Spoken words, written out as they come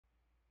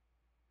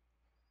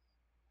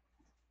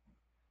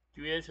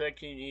Today's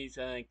vaccine is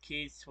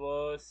kids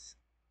was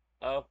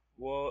up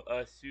wore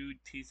a suit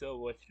teaser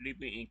was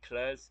sleeping in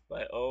class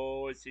by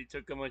all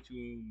JethroCool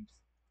rooms.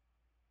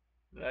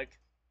 Like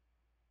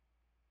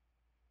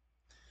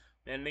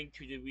and link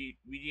to the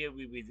video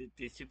will be in the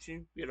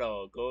description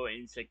below. Go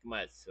and check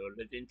much. So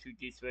let's into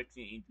this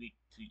vaccine in 3,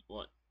 2,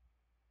 1.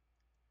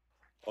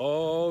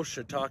 Oh,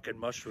 shiitake and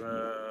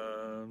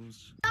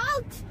mushrooms.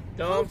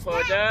 Don't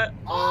forget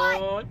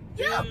on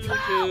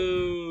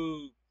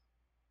YouTube.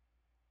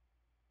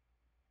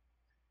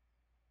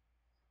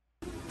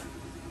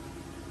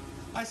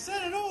 I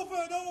said it over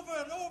and over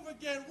and over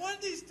again. One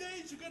of these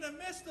days you're gonna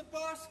miss the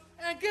bus.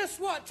 And guess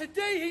what?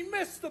 Today he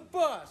missed the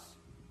bus.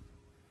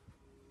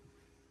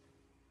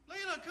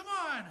 Layla, come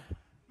on.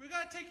 We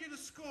gotta take you to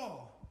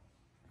school.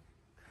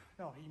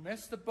 No, he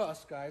missed the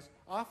bus, guys.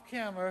 Off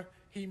camera,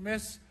 he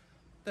missed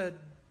the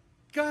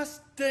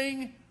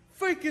dang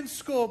freaking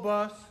school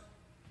bus.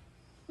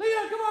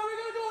 Leah, come on, we're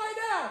gonna go right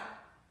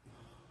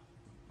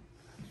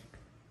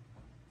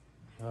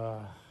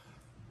now.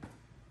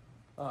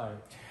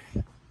 Alright.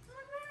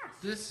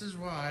 This is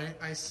why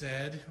I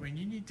said when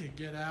you need to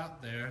get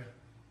out there,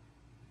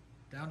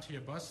 down to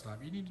your bus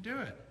stop, you need to do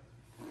it.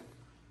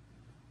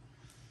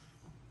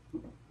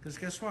 Because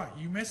guess what?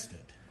 You missed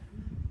it.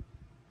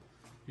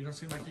 You don't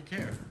seem like you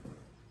care.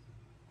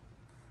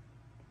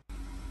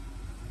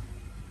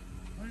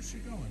 Where's she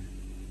going?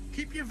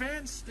 Keep your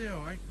van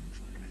still. What's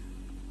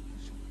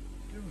she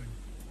doing?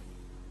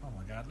 Oh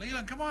my God.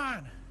 Leland, come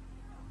on.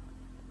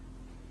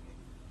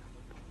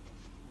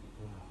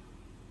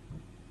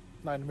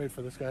 Not in the mood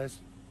for this, guys.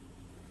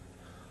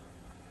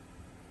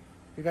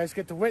 You guys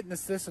get to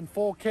witness this in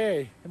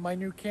 4K in my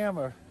new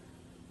camera.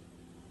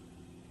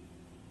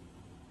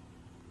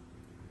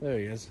 There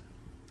he is.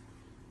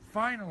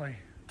 Finally.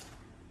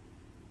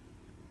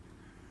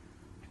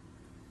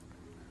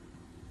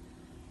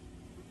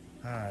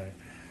 Alright.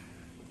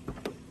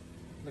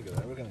 Look at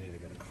that. We're going to need to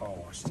get a car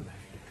wash today.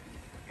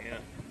 Yeah.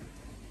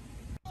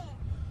 Look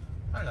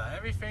at that.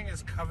 Everything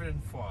is covered in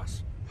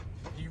frost.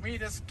 You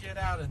made us get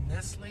out in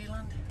this,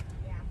 Leland?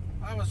 Yeah.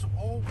 I was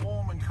all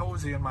warm and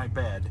cozy in my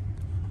bed.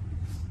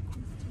 It's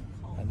too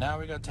cold. And now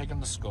we got to take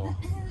him to school.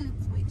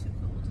 It's way too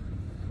cold.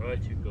 Where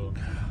you go?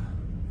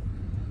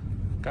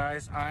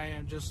 Guys,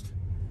 I just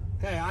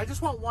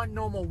want one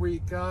normal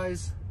week,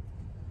 guys.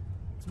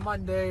 It's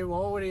Monday. We're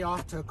already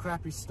off to a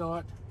crappy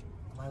start.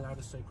 Am I allowed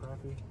to say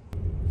crappy?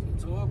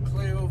 It's all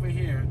clear over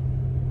here.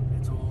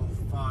 It's all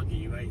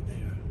foggy right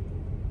there.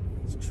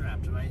 It's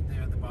trapped right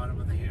there at the bottom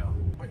of the hill.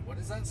 Wait, what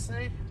does that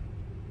say? It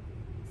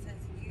says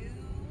you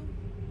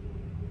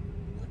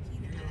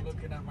You're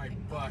looking at my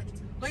butt.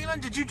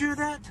 Leland, did you do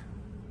that?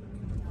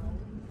 No.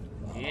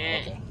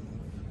 Yeah. Okay.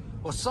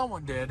 Well,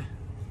 someone did.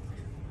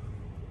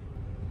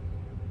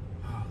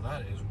 Oh,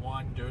 that is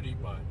one dirty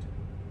butt.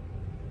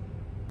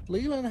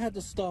 Leland had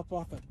to stop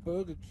off at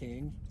Burger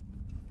King.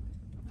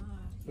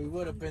 We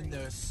would have been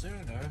there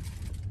sooner,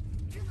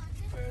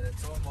 but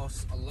it's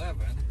almost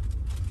 11.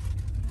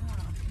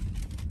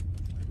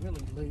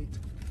 Really late.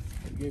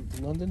 I gave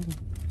to London.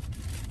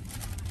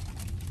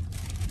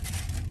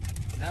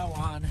 Now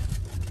on.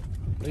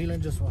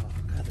 Leland just, oh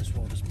God, this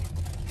road is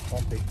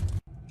bumpy. Do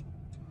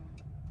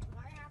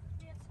I have to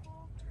be at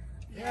school?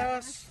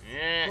 Yes.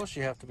 Yeah. Of course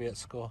you have to be at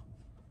school.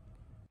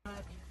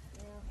 Right.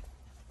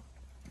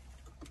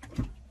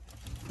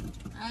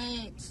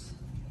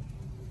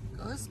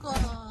 Go to school.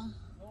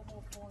 No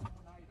more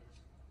phone-itis.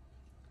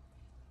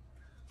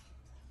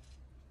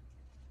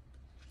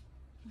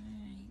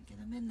 Alright, get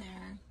him in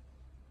there.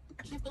 I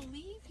can't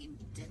believe he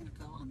didn't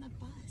go on the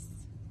bus.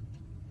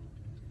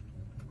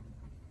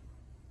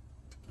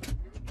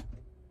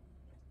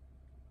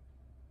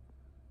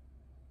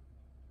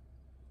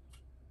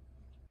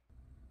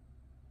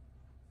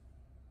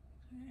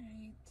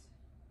 Alright.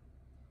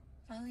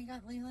 Finally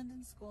got Leland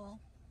in school.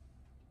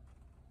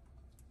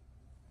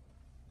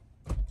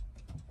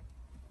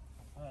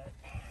 Alright.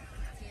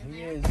 Is he in He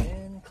there? is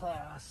in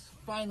class.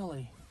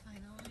 Finally.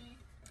 Finally.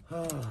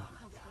 Oh.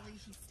 Hopefully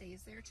he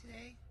stays there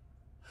today.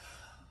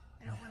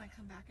 I don't want to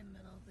come back in the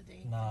middle of the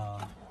day. No.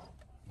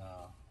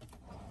 No.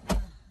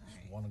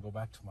 Just want to go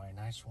back to my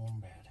nice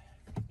warm bed.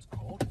 It's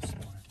cold this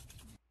morning.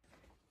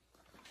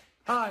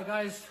 Hi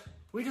guys,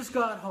 we just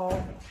got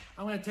home.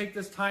 I'm going to take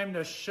this time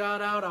to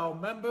shout out our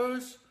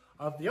members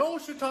of the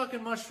old Shoutout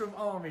and Mushroom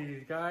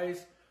Army,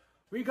 guys.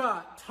 We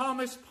got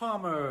Thomas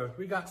Palmer,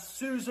 we got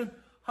Susan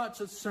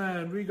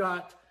Hutchinson, we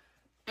got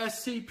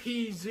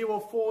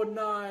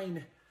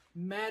SCP-049,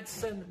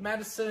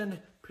 Madison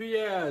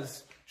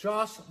Pierres,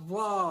 Josh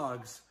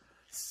Vlogs,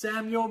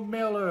 Samuel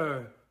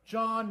Miller,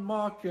 John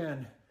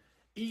Markin,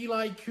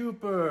 Eli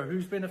Cooper,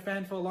 who's been a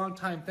fan for a long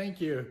time, thank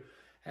you.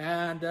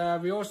 And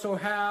we also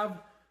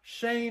have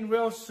Shane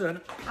Wilson.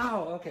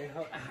 Ow, okay.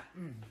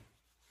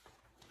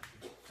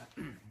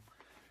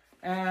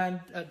 And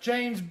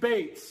James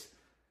Bates.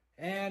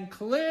 And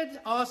Khalid,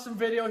 awesome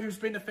video, who's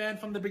been a fan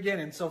from the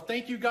beginning. So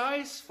thank you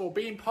guys for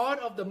being part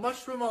of the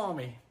Mushroom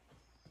Army.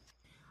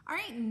 All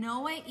right,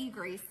 Noah E.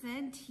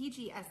 Grayson,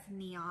 TGS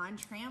Neon,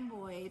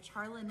 Tramboy,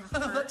 Charla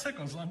That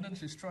tickles London.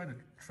 She's trying to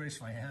trace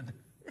my hand.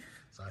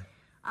 Sorry.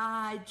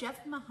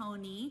 Jeff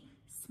Mahoney,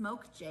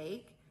 Smoke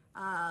Jake,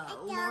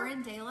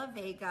 Lauren De La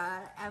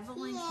Vega,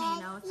 Evelyn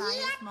Kano,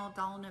 Thias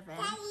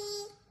Moldalnovan,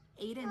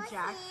 Aiden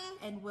Jack,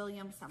 and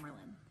William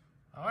Summerlin.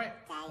 All right.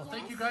 Well,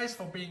 thank you guys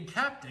for being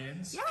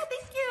captains. Yeah,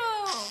 thank you.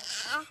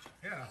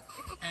 Yeah.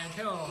 And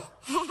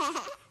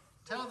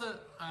tell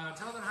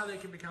them how they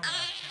can become.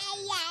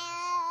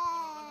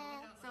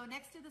 So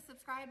next to the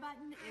subscribe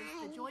button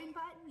is the join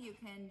button. You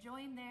can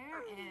join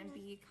there and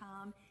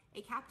become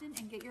a captain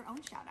and get your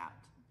own shout out.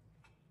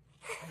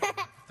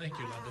 Thank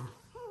you, London.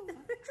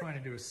 Trying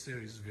to do a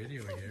serious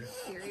video here.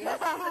 Serious?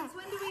 Since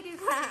when do we do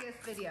serious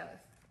videos?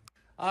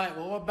 All right,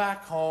 well, we're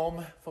back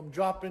home from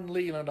dropping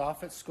Leland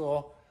off at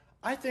school.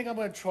 I think I'm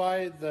going to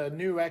try the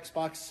new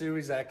Xbox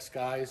Series X,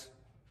 guys.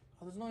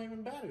 Oh, there's not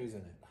even batteries in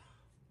it.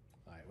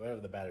 All right,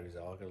 wherever the batteries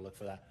are, I'll go look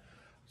for that.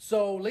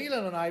 So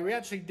Leland and I, we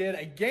actually did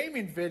a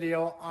gaming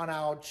video on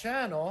our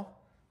channel,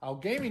 our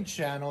gaming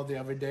channel the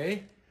other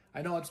day.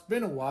 I know it's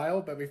been a while,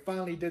 but we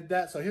finally did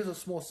that. So here's a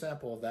small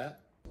sample of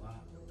that.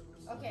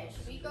 Okay,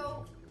 should we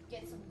go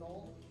get some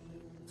gold?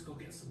 Let's go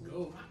get some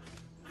gold.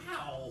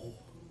 Ow!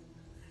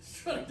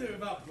 It's trying to do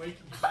about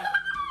waking me back.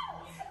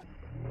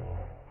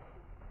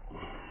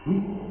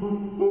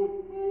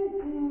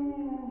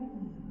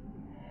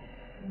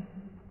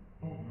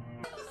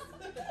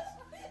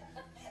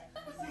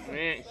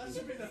 That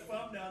should be the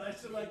thumbnail. That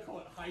should call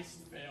it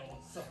heist fail or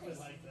something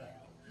like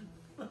that.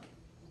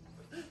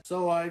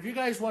 So if you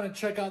guys want to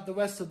check out the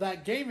rest of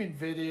that gaming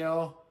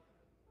video,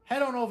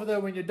 head on over there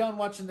when you're done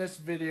watching this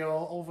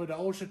video over to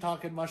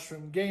Shoutout and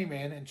Mushroom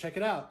Gaming and check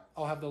it out.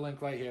 I'll have the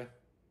link right here.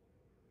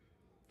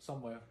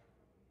 Somewhere.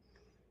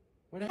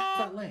 Where the heck is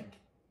that link?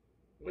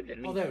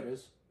 Oh, there it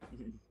is.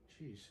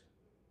 Jeez.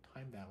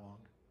 Timed that long.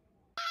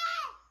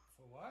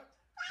 For what?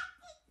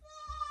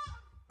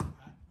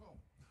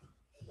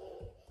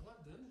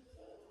 London?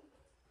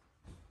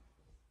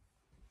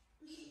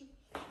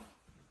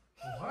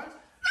 For what?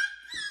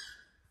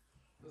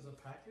 There's a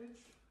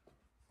package?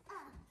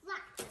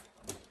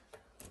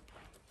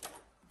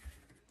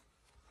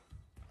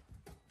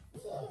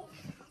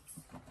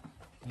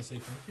 Can I say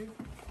thank you?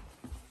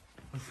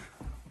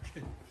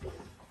 Okay.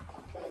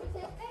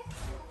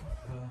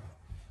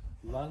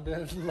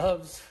 London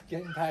loves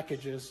getting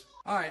packages.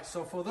 Alright,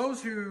 so for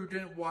those who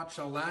didn't watch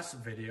our last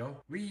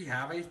video, we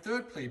have a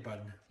third play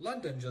button.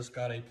 London just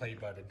got a play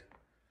button.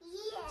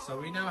 Yeah.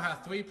 So we now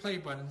have 3 play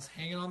buttons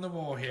hanging on the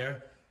wall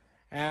here.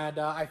 And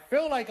I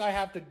feel like I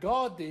have to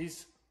guard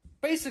these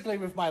basically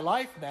with my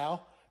life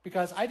now,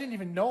 because I didn't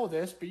even know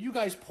this, but you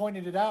guys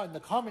pointed it out in the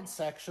comment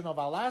section of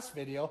our last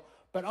video.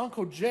 But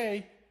Uncle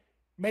Jay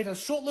made a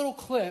short little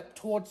clip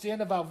towards the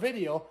end of our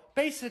video,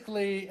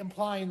 basically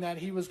implying that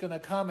he was going to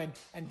come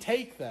and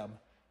take them,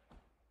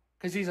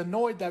 because he's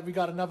annoyed that we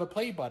got another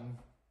play button.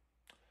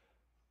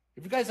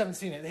 If you guys haven't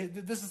seen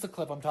it, this is the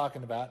clip I'm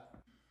talking about.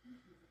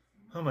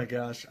 Oh my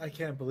gosh, I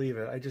can't believe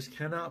it. I just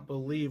cannot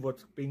believe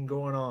what's been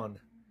going on.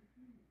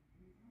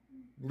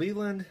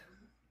 Leland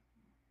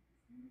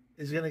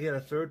is going to get a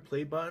third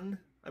play button.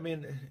 I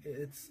mean,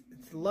 it's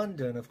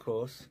London, of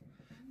course.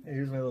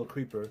 Here's my little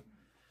creeper.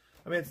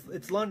 I mean,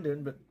 it's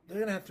London, but they're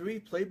going to have 3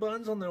 play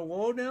buttons on their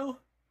wall now?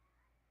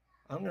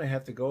 I'm going to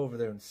have to go over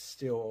there and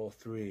steal all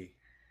 3.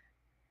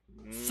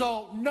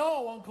 So,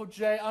 no, Uncle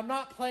Jay, I'm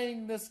not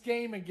playing this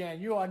game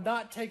again. You are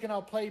not taking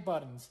our play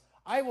buttons.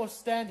 I will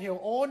stand here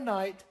all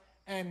night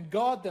and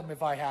guard them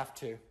if I have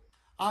to.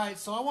 Alright,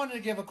 so I wanted to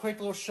give a quick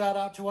little shout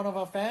out to one of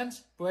our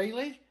fans,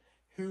 Brayley,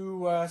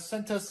 who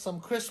sent us some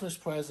Christmas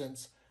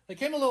presents. They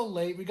came a little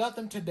late. We got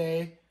them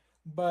today.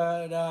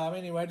 But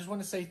anyway, I just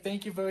want to say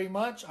thank you very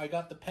much. I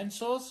got the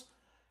pencils,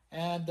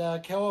 and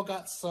Carol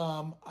got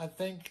some, I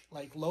think,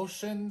 like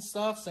lotion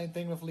stuff. Same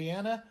thing with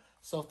Leanna.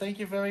 So thank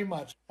you very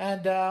much.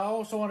 And I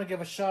also want to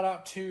give a shout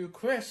out to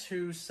Chris,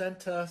 who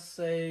sent us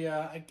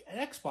an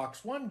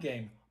Xbox One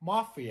game,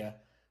 Mafia.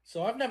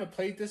 So I've never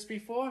played this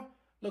before.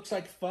 Looks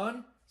like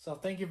fun. So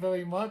thank you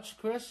very much,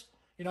 Chris.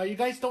 You know, you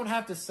guys don't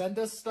have to send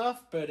us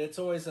stuff, but it's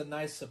always a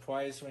nice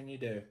surprise when you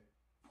do.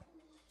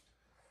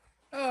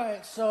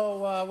 Alright,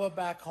 so we're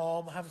back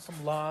home, having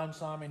some lunch.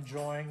 So I'm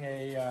enjoying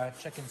a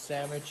chicken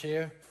sandwich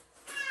here.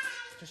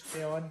 Just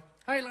chilling.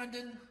 Hi,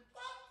 London.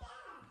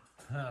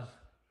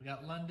 We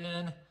got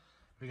London,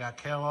 we got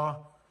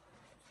Carol,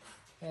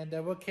 and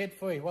we're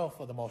kid-free, well,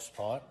 for the most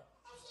part,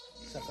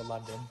 except for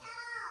London.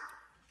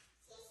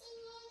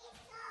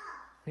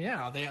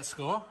 Yeah, are they at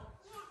school?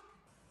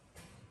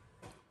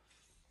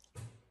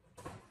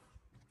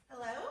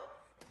 Hello?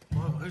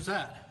 Whoa, who's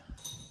that?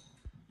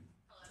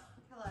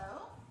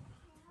 Hello?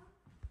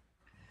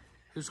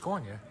 Who's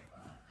calling you?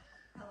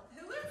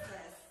 Who is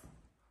this?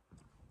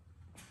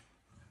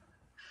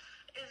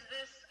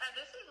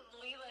 This is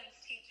Leland's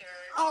teacher.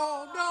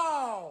 Oh,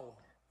 no!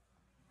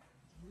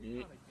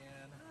 Yeah. Not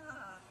again.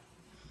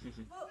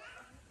 Well,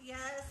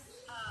 yes.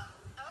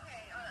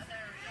 Okay.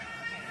 There we go.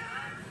 Okay.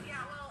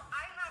 Yeah. Well, I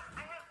have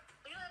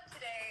Leland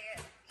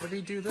today. What did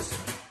he do this?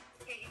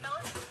 Okay, he fell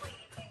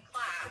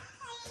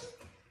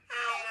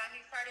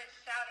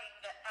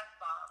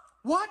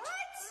What?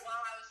 While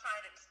I was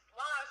trying to teach.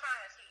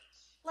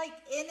 Like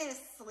in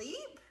his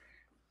sleep?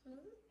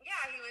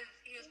 Yeah, he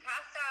was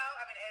passed out.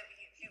 I mean,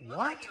 he looked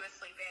What? like he was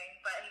sleeping,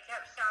 but he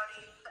kept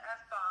shouting the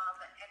F-bomb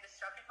and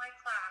disrupting my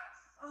class.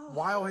 Oh.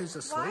 While he's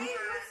Why asleep?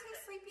 was he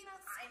sleeping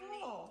at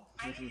school?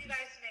 I need you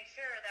guys to make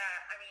sure that,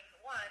 I mean,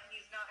 one,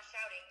 he's not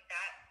shouting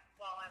that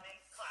while I'm in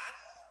class,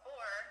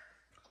 or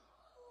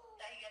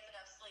that he gets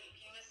enough sleep.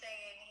 He was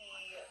saying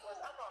he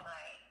was up all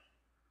night,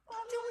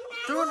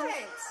 Doing what?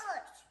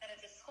 and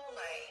it's a school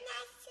night.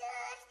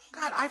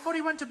 God, I thought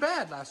he went to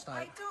bed last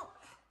I night. don't.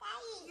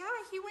 Yeah,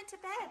 he went to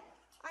bed.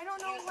 I don't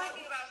He know was what.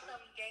 talking about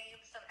some game,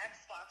 some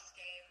Xbox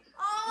game.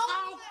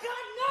 Oh,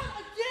 God,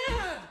 not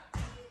again!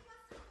 He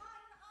must have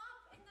gotten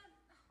up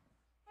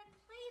and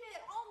played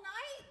it all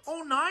night.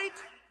 All night?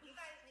 You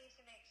guys need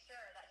to make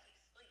sure that he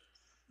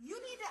sleeps. You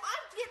need to.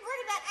 I'm getting rid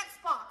of that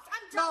Xbox.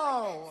 I'm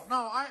done.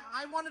 No,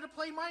 I wanted to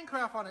play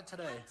Minecraft on it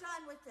today. I'm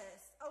done with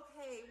this.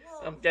 Okay,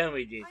 well. I'm done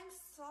with it. I'm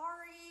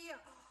sorry.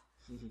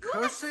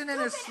 Cursing in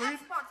his Stupid sleep?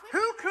 Xbox. We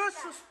Who have to do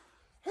curses?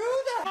 Who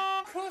the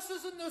hell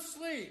curses in their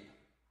sleep?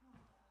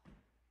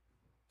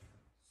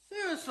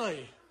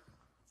 Seriously.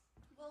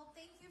 Well,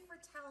 thank you for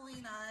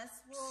telling us.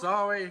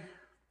 Sorry.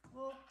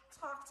 We'll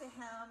talk to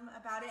him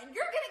about it. And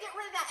you're going to get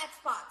rid of that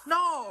Xbox.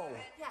 No.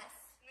 Yes.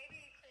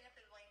 Maybe clean up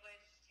his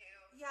language too.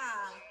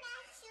 Yeah.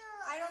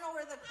 I don't know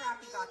where the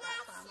crap he got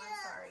that from. I'm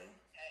sorry.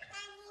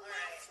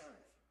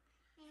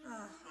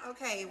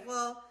 Okay,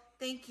 well,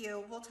 thank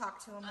you. We'll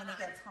talk to him when he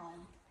gets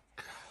home.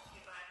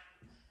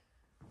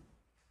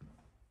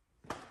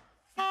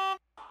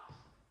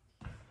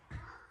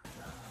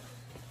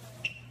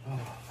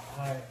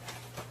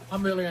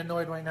 I'm really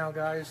annoyed right now,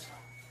 guys.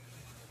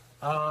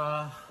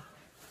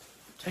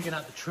 Taking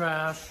out the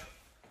trash.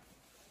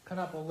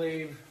 Cannot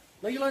believe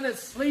Leland is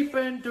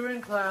sleeping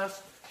during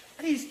class,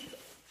 and he's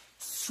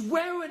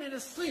swearing in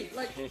his sleep.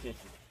 Like,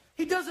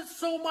 he does it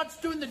so much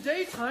during the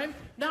daytime,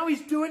 now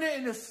he's doing it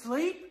in his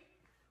sleep?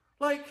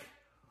 Like,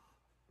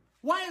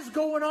 what is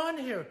going on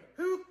here?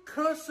 Who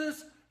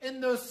curses in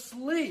their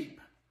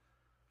sleep?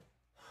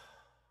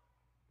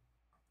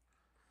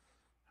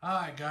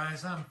 Alright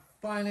guys, I'm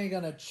finally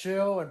gonna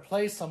chill and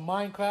play some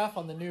Minecraft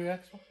on the new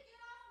Xbox.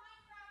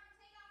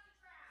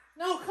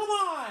 No, come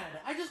on!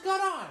 I just got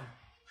on!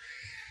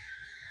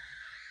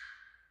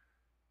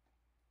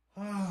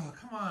 Oh,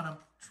 come on, I'm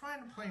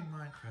trying to play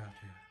Minecraft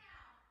here.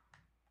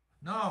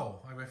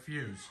 No, I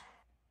refuse.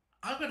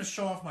 I'm gonna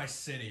show off my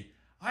city.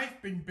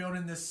 I've been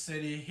building this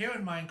city here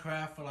in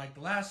Minecraft for like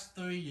the last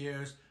 3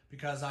 years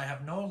because I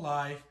have no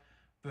life.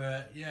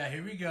 But yeah,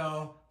 here we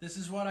go. This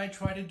is what I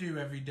try to do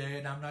every day,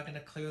 and I'm not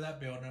gonna clear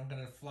that building. I'm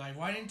gonna fly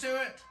right into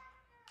it.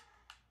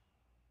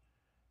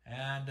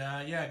 And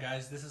yeah,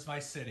 guys, this is my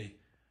city.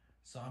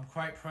 So I'm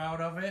quite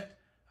proud of it.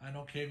 I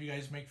don't care if you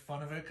guys make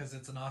fun of it because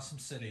it's an awesome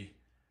city.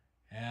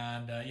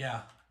 And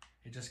yeah,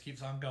 it just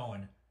keeps on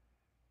going.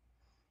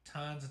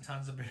 Tons and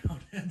tons of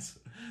buildings.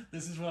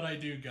 This is what I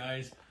do,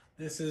 guys.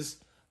 This is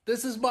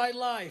my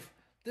life.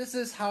 This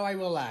is how I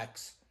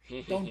relax.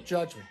 Don't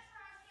judge me.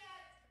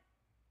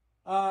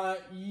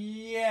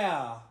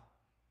 Yeah.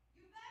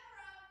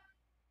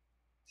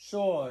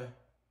 Sure.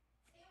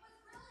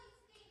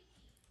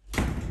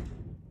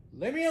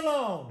 Leave me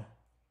alone.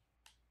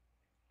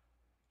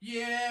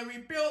 Yeah, we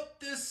built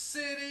this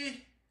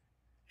city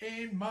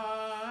in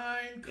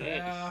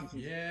Minecraft.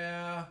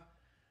 Yeah.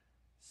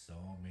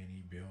 So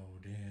many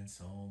buildings,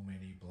 so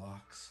many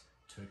blocks.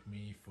 Took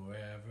me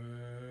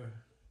forever.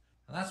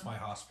 And that's my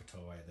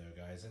hospital right there,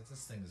 guys.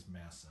 This thing is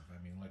massive.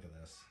 I mean, look at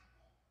this.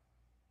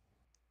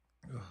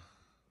 Ugh,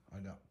 I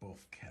got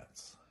both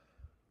cats.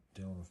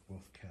 Dealing with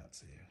both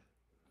cats here.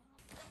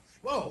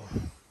 Whoa!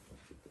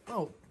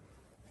 Oh.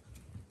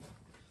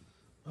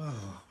 Oh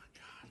my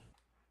god.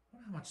 I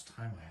wonder how much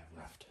time I have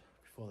left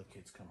before the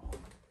kids come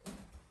home.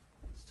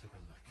 Let's take a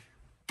look.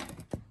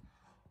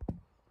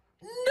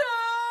 No!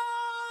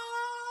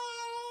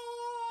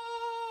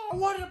 I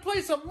wanted to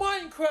play some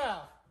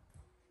Minecraft!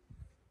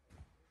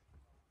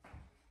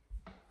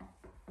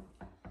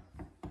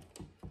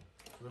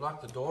 We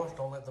lock the doors,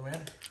 don't let them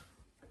in.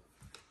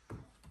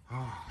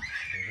 Oh,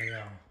 here they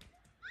are.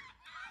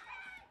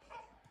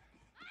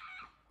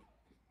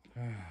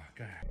 Oh,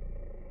 gosh.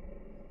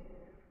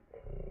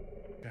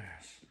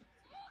 Gosh.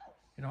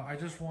 You know, I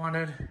just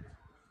wanted...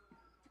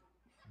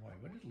 Wait,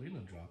 what did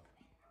Leland drop?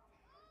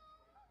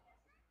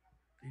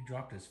 He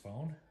dropped his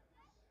phone?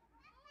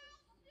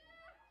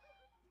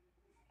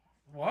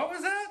 What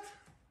was that?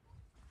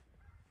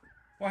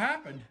 What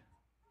happened?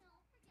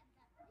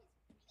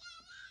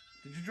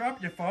 Did you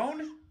drop your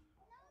phone?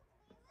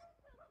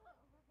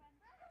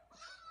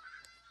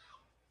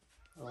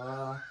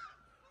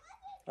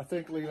 I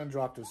think Leland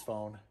dropped his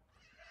phone.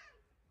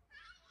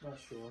 Not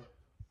sure.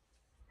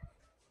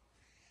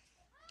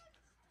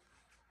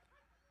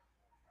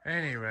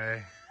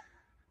 Anyway,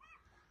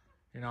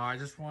 you know, I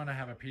just want to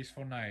have a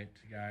peaceful night,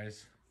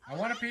 guys. I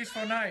want a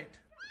peaceful night.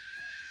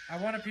 I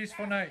want a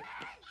peaceful night.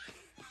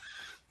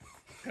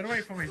 Get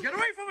away from me. Get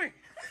away from me.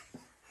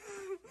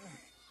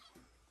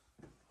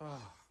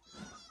 Oh.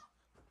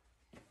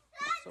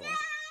 So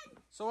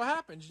So what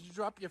happened? Did you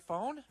drop your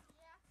phone? Yeah.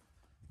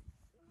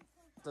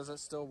 Does it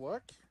still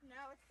work? No,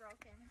 it's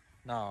broken.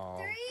 No.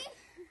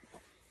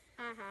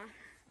 3? Uh-huh.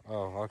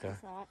 Oh, okay.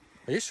 That's not.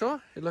 Are you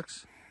sure? It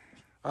looks...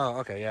 Oh,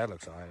 okay. Yeah, it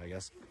looks alright, I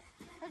guess.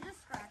 It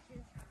just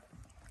scratches.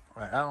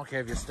 Alright, I don't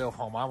care if you're still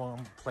home. I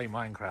want to play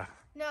Minecraft.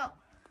 No.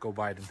 Go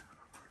Biden.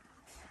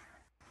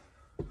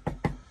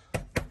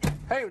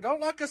 Hey,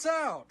 don't lock us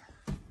out!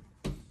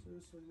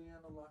 Seriously, Leanna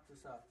locked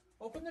us out.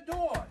 Open the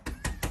door!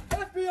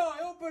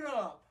 FBI, open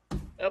up!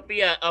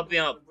 FBI, up.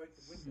 Break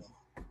the window.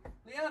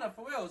 Leanna,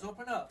 for reals,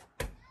 open up.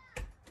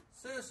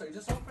 Seriously,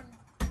 just open.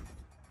 Dude,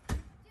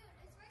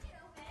 it's freaking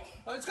open.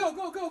 Let's go.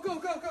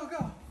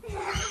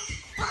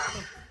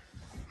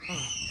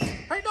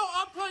 Hey, no,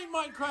 I'm playing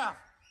Minecraft.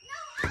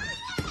 No,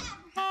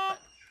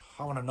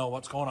 I I want to know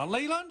what's going on.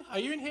 Leland, are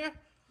you in here?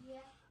 Yeah.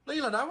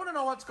 Leland, I want to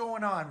know what's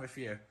going on with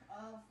you.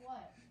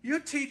 What? Your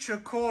teacher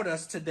called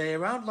us today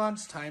around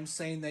lunchtime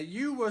saying that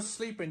you were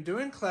sleeping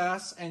during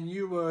class and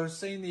you were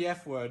saying the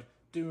F word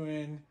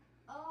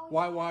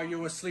while you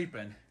were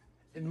sleeping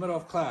in the middle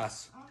of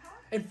class.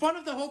 In front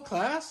of the whole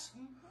class?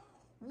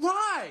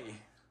 Why?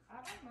 I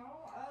don't know.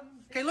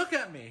 Okay, look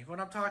at me when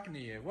I'm talking to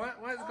you. What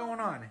is going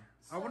on?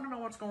 I want to know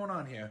what's going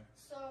on here.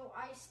 So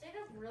I stayed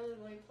up really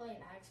late playing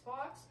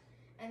Xbox,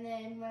 and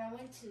then when I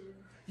went to...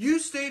 You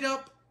stayed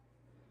up...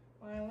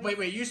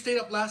 Wait, you stayed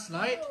up last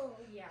night? Oh,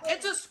 yeah.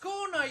 It's a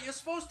school night. You're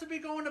supposed to be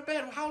going to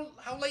bed. How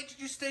late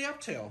did you stay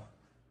up till?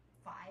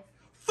 5.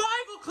 5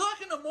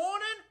 o'clock in the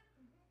morning?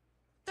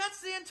 That's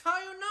the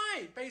entire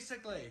night,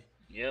 basically.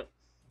 Yep.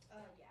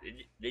 Yeah.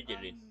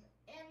 Literally.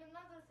 And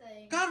another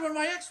thing... God, when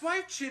my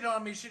ex-wife cheated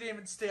on me, she didn't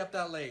even stay up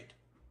that late.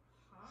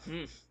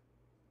 Hmm.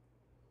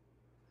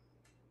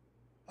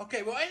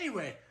 Okay, well,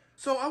 anyway.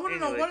 So I want to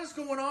know what is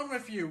going on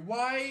with you.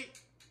 Why...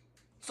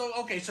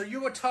 So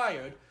you were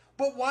tired,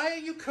 but why are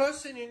you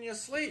cursing in your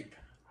sleep?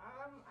 I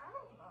don't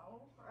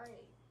know. I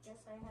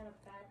guess I had a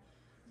bad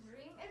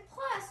dream. And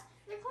plus,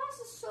 the class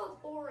is so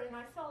boring,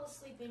 I fell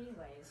asleep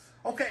anyways.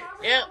 Okay,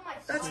 yeah.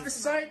 That's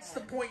besides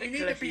the point. You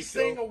need to be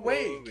staying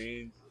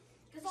awake.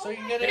 So you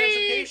can get an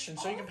education,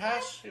 so you can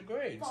pass your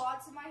grades.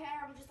 Thoughts in my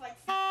head, I'm just like,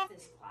 F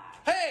this class.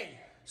 Hey!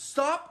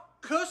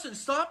 Stop cursing.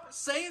 Stop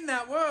saying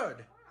that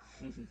word.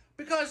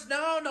 Because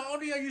now not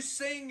only are you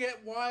saying it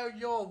while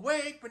you're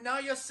awake, but now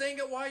you're saying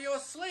it while you're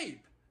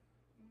asleep.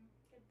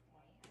 Good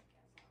point, I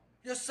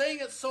guess. You're saying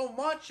it so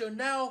much, you're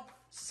now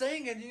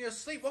saying it in your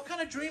sleep. What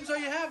kind of dreams are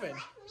you having?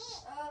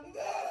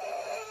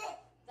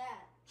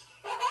 That.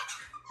 What?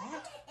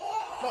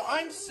 No,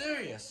 I'm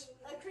serious.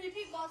 A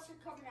creepy monster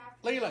coming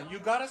after Leland, you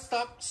gotta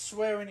stop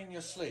swearing in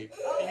your sleep.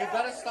 And you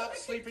gotta stop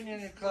sleeping in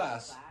your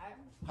class.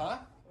 Huh?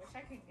 Wish I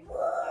could do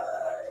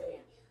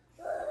that,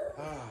 but I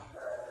can't.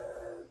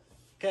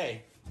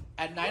 Okay,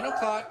 at 9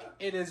 o'clock,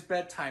 it is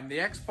bedtime. The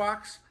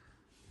Xbox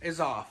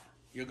is off.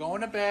 You're going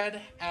to bed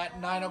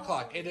at 9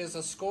 o'clock. It is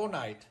a school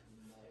night.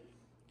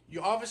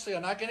 You obviously are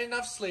not getting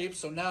enough sleep,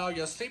 so now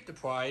you're sleep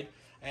deprived,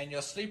 and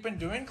you're sleeping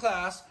during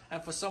class,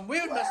 and for some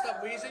weird messed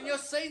up reason, you're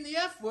saying the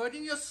F word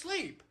in your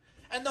sleep.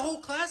 And the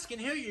whole class can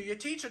hear you. Your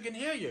teacher can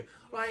hear you.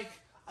 Like,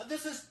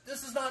 this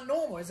is not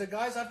normal. Is it,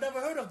 guys? I've never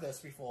heard of this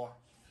before.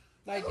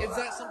 Like, is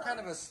that some kind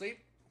of a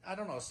sleep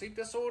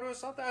disorder or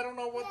something? I don't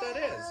know what that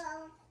is.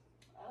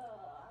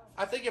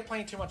 I think you're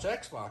playing too much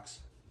Xbox.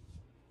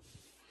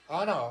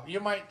 Oh no, you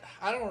might.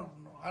 I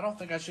don't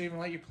think I should even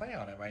let you play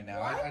on it right now.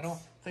 I don't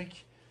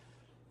think.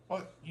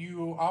 Well,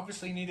 you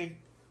obviously need to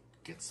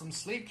get some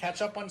sleep,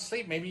 catch up on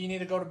sleep. Maybe you need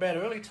to go to bed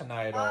early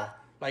tonight, or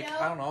like no,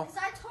 I don't know. Because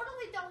I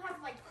totally don't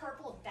have like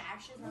purple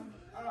dashes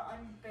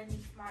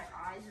underneath my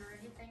eyes or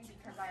anything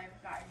because I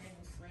haven't gotten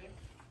any sleep.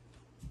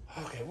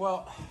 Okay,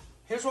 well,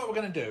 here's what we're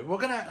gonna do. We're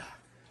gonna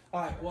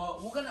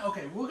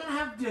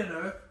have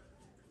dinner.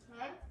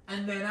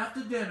 And then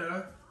after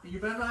dinner, you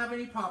better not have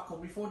any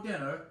popcorn before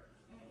dinner.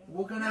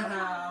 We're gonna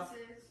have.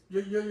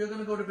 You're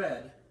gonna go to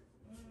bed.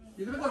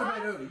 You're gonna go to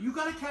bed early. You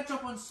gotta catch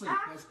up on sleep.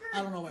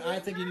 I don't know. I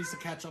think he needs to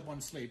catch up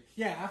on sleep.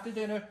 Yeah, after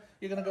dinner,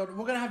 you're gonna go.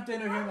 We're gonna have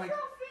dinner here in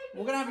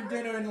we're gonna have a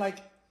dinner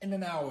in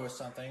an hour or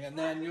something, and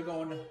then you're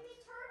going.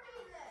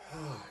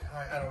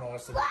 I don't know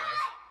what to do. Guys.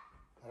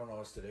 I don't know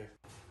what to do.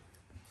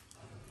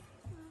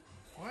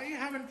 Why are you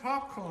having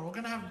popcorn? We're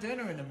gonna have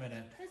dinner in a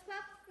minute.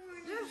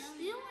 They're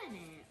stealing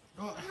it.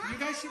 Well, you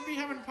guys should be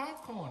having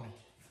popcorn.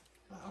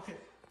 Okay,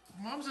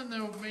 Mom's in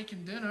there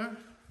making dinner.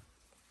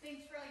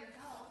 Thanks for all your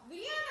help.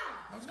 Leanna!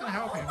 I was gonna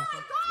help him.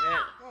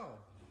 Yeah. Oh,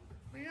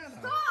 Leanna.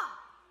 Stop!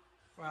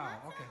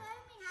 Wow. Okay.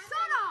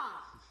 Shut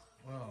up!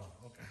 Well,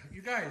 okay.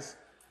 You guys,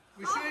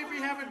 we shouldn't be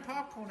having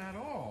popcorn at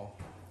all.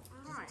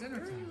 It's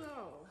dinner time.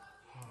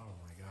 Oh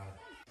my God.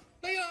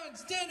 Leon,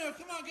 it's dinner.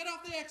 Come on, get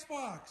off the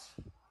Xbox.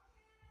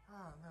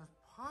 Oh, there's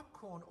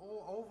popcorn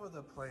all over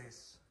the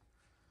place.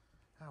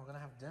 Oh, we're gonna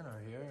have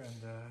dinner here,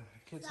 and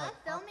kids have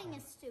popcorn. filming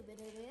is stupid,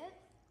 idiot.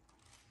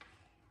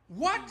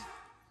 What?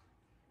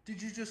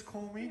 Did you just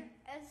call me?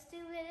 A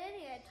stupid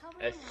idiot. Tell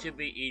me A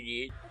stupid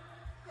idiot.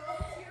 Go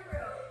to your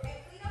room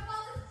and clean up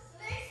all this.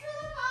 Thanks for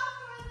the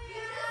popcorn,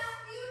 Leanna.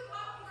 You spewed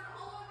popcorn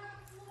all over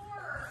the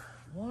floor.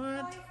 What?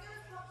 Why is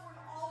there popcorn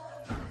all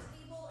over the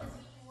table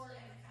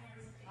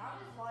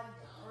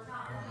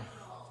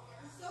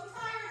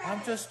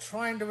I'm just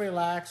trying to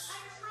relax,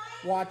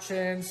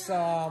 watching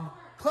some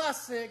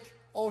classic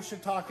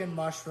ocean talking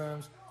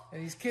mushrooms,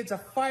 and these kids are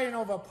fighting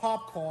over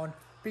popcorn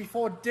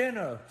before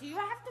dinner. Do you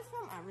have to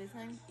film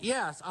everything?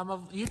 Yes, I'm a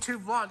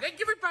YouTube vlog. Hey,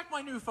 give me back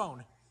my new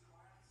phone.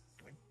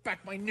 Give me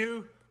back my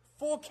new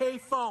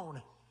 4K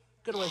phone.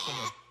 Get away from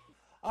me.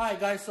 Alright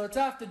guys, so it's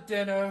after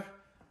dinner.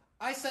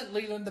 I sent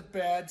Leland to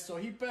bed, so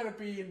he better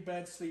be in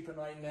bed sleeping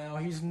right now.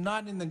 He's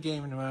not in the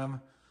gaming room.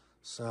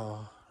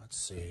 So, let's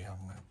see. I'm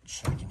going to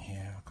check in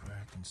here real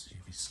quick and see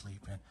if he's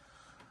sleeping.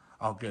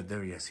 Oh good,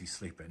 there he is. He's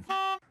sleeping.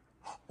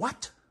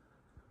 What?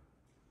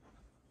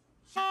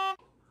 Is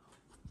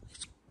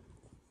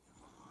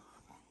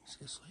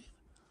he asleep?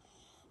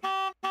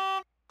 Oh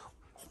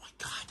my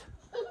god.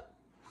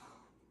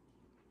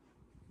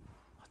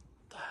 What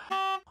the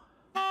hell?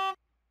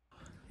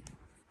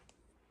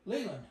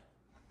 Leland.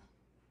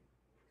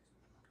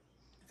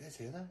 You guys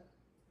hear that?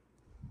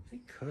 Is he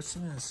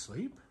cursing in his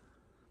sleep?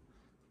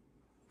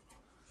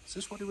 Is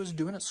this what he was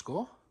doing at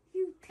school?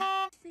 You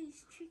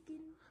cat-faced chicken.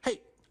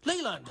 Hey,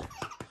 Leland!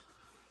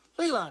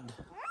 Leland!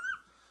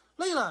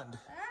 Leland!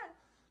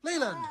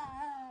 Leland!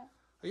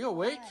 Are you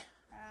awake?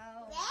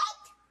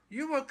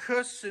 You were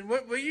cursing.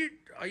 What were you?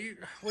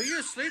 Were you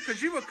asleep?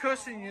 Because you were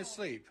cursing in your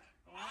sleep.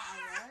 I was?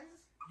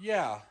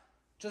 Yeah,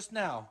 just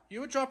now.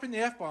 You were dropping the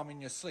F-bomb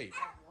in your sleep.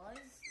 I was?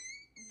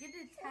 Get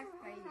attacked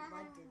by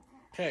London.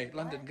 Okay,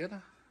 London,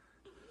 good.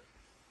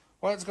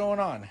 What's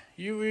going on?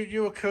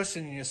 You were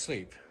cursing in your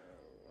sleep.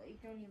 I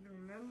don't even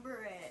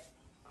remember it.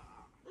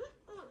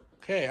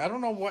 Okay, I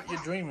don't know what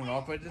you're dreaming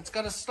of, but it's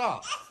got to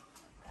stop.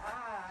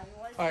 I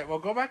was. All right, well,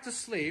 go back to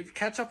sleep.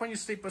 Catch up on your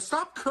sleep, but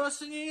stop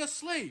cursing in your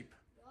sleep.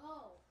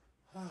 No.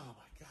 Oh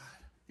my god.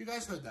 You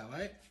guys heard that,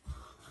 right?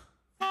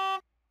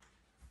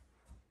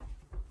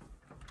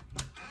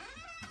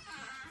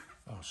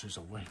 Oh, she's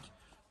awake.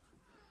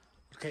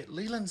 Okay,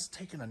 Leland's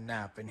taking a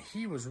nap, and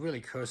he was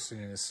really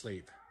cursing in his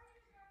sleep.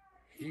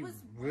 He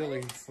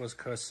really was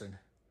cursing.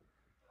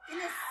 In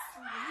his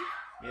sleep?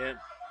 Yeah.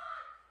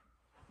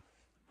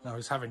 No,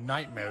 he's having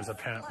nightmares,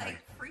 apparently.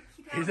 Like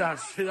freaking out.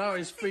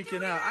 He's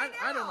freaking out.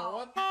 I don't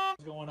know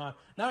what's going on.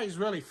 Now he's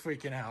really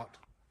freaking out.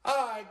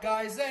 Alright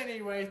guys,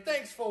 anyway,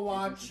 thanks for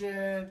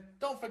watching.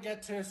 Don't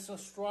forget to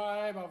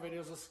subscribe. Our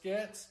videos are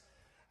skits.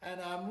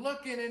 And I'm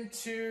looking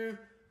into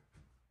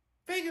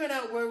figuring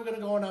out where we're going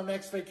to go on our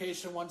next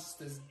vacation once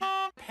this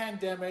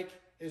pandemic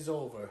is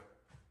over.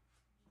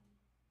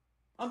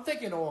 I'm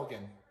thinking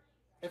Oregon.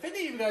 If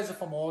any of you guys are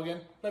from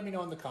Oregon, let me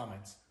know in the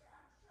comments.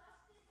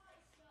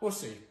 We'll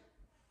see.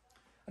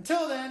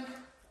 Until then,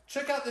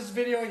 check out this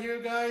video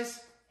here,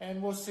 guys,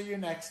 and we'll see you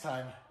next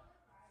time.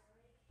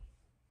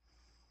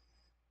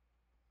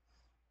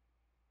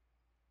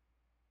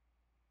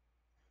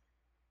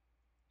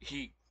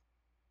 He.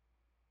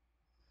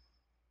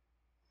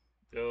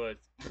 There was.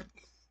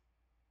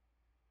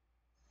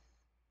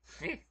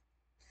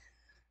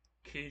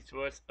 Kids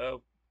was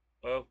up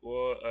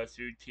or a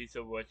few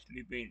teacher was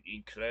sleeping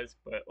in class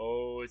by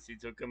all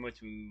JethroCool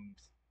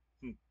mushrooms.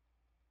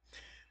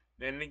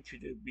 The link to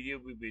the video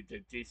will be in the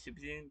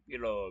description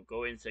below.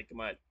 Go and check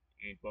them out.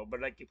 And Bob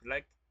like if you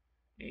like.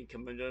 And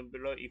comment down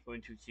below if you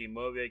want to see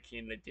more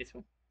reaction like this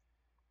one.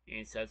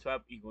 And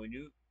subscribe if you're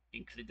new.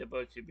 And click the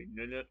bell to be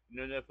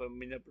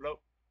notified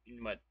below in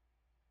the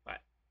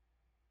Bye.